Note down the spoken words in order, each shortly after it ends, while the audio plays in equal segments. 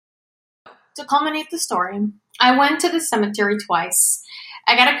to culminate the story, I went to the cemetery twice.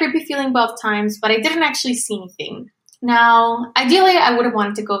 I got a creepy feeling both times, but I didn't actually see anything. Now, ideally, I would have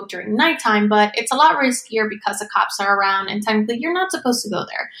wanted to go during nighttime, but it's a lot riskier because the cops are around, and technically you're not supposed to go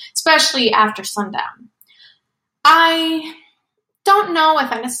there, especially after sundown. I don't know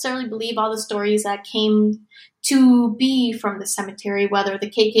if I necessarily believe all the stories that came to be from the cemetery, whether the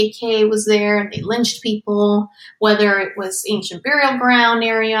KKK was there and they lynched people, whether it was ancient burial ground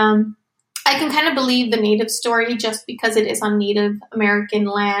area. I can kind of believe the native story just because it is on Native American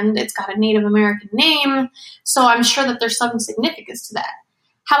land. It's got a Native American name, so I'm sure that there's some significance to that.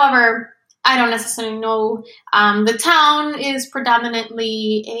 However, I don't necessarily know. The town is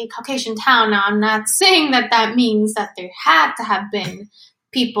predominantly a Caucasian town. Now, I'm not saying that that means that there had to have been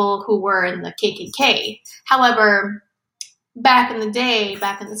people who were in the KKK. However, back in the day,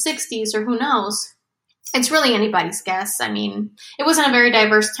 back in the 60s, or who knows, it's really anybody's guess. I mean, it wasn't a very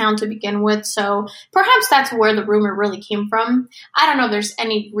diverse town to begin with, so perhaps that's where the rumor really came from. I don't know if there's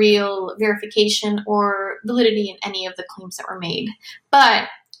any real verification or validity in any of the claims that were made, but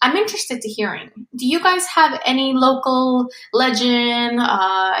I'm interested to hearing. Do you guys have any local legend,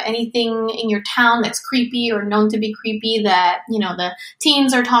 anything in your town that's creepy or known to be creepy that, you know, the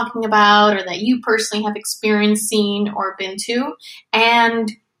teens are talking about or that you personally have experienced, seen, or been to? And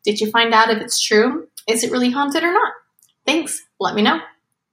did you find out if it's true? Is it really haunted or not? Thanks. Let me know.